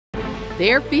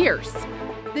They're fierce.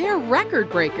 They're record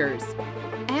breakers.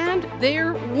 And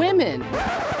they're women.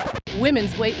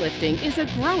 Women's weightlifting is a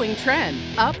growing trend,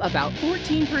 up about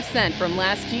 14% from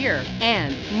last year.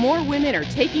 And more women are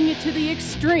taking it to the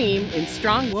extreme in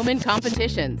strong woman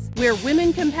competitions, where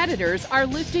women competitors are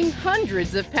lifting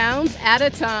hundreds of pounds at a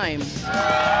time.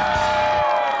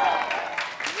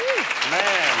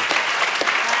 Man.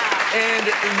 And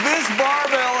this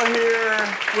barbell here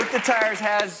with the tires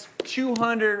has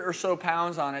 200 or so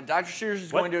pounds on it. Dr. Sears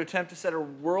is going to attempt to set a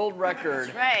world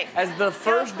record as the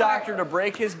first doctor to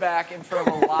break his back in front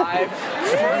of a live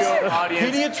studio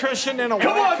audience. Pediatrician and a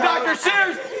Come on, Dr.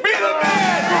 Sears! Be the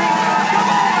man! Come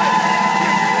on!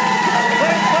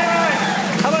 Wait.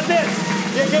 How about this?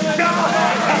 Yeah, give it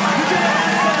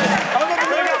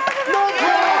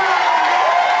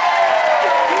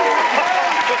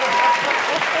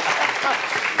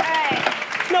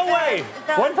No way!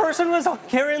 One person was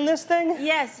carrying this thing?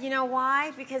 Yes, you know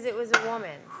why? Because it was a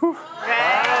woman. I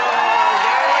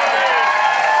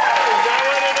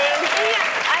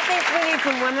think we need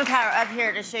some women power up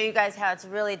here to show you guys how it's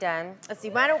really done. Let's see,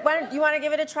 why don't you want to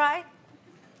give it a try?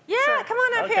 Yeah, sure. Come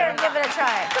on up here and give it a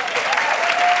try.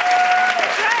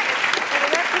 That's right.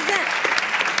 Represent.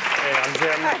 Hey, I'm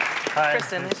Jim. Hi.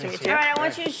 Kristen, nice to meet you. All right, I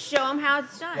want you to show them how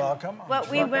it's done. Well, come on. What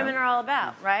we women are all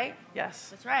about, right?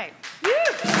 Yes. That's right. She's gonna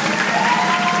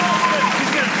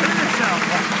hurt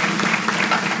herself.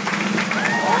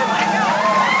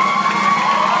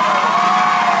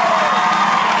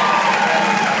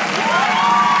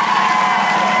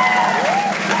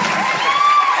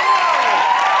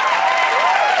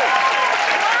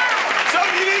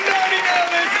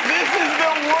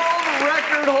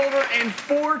 And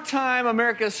four-time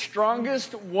America's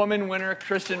Strongest Woman winner,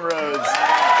 Kristen Rhodes. Okay, now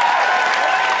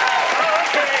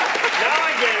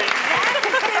I get it. That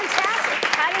is fantastic.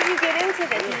 How did you get into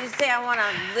this? Did you say, I want to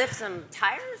lift some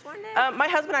tires one day? My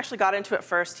husband actually got into it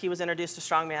first. He was introduced to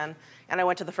strongman, and I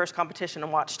went to the first competition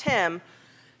and watched him.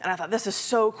 And I thought, this is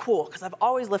so cool, because I've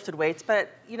always lifted weights, but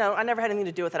you know, I never had anything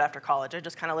to do with it after college. I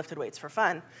just kind of lifted weights for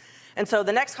fun. And so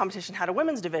the next competition had a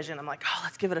women's division. I'm like, oh,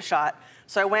 let's give it a shot.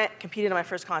 So I went, competed in my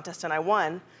first contest, and I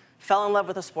won, fell in love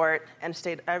with the sport, and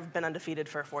I've been undefeated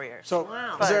for 4 years. So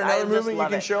is there another movement you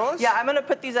can show us? Yeah, I'm gonna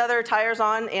put these other tires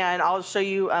on, and I'll show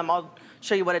you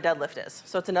what a deadlift is.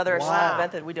 So it's another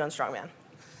event that we do in Strongman.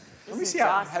 Let me see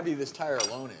how heavy this tire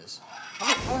alone is.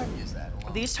 How heavy is that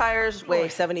alone? These tires weigh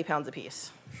 70 pounds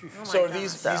apiece. So are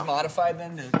these modified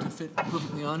then to fit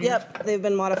perfectly on you? Yep, they've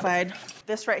been modified.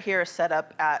 This right here is set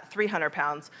up at 300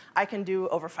 pounds. I can do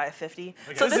over 550.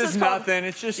 Okay. So this is nothing,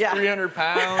 it's just 300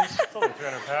 pounds. It's only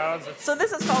 300 pounds. So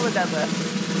this is called a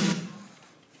deadlift.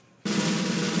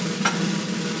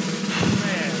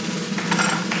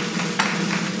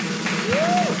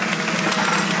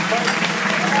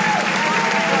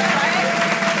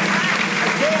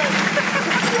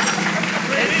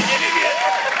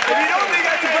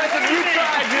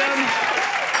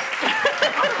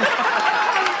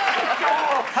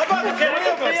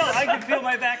 I can feel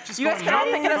my back just You guys can all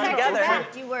pick it up together.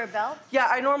 Do you wear a belt? Yeah,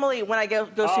 I normally, when I go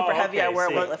super heavy, I wear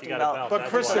a weightlifting belt. But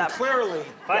Kristen, clearly,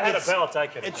 if I had a belt, I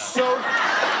could. It's so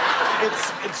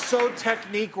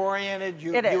technique oriented.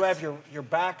 You have your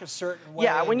back a certain way.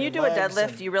 Yeah, when you do a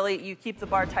deadlift, you keep the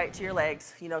bar tight to your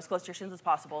legs, you know, as close to your shins as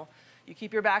possible. You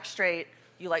keep your back straight.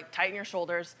 You like tighten your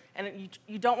shoulders, and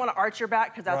you don't want to arch your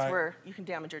back because that's where you can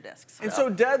damage your discs. And so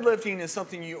deadlifting is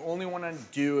something you only want to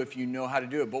do if you know how to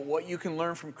do it. But what you can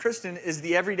learn from Kristen is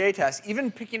the everyday task, even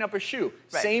picking up a shoe,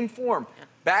 same form,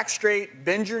 back straight,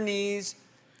 bend your knees,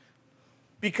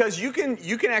 because you can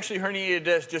actually herniate a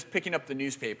disc just picking up the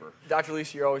newspaper. Dr.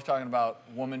 Lisa, you're always talking about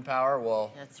woman power.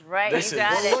 Well, that's right. This you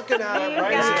got is, it. We're looking at it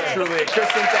right This is truly it.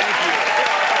 Kristen,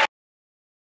 thank you.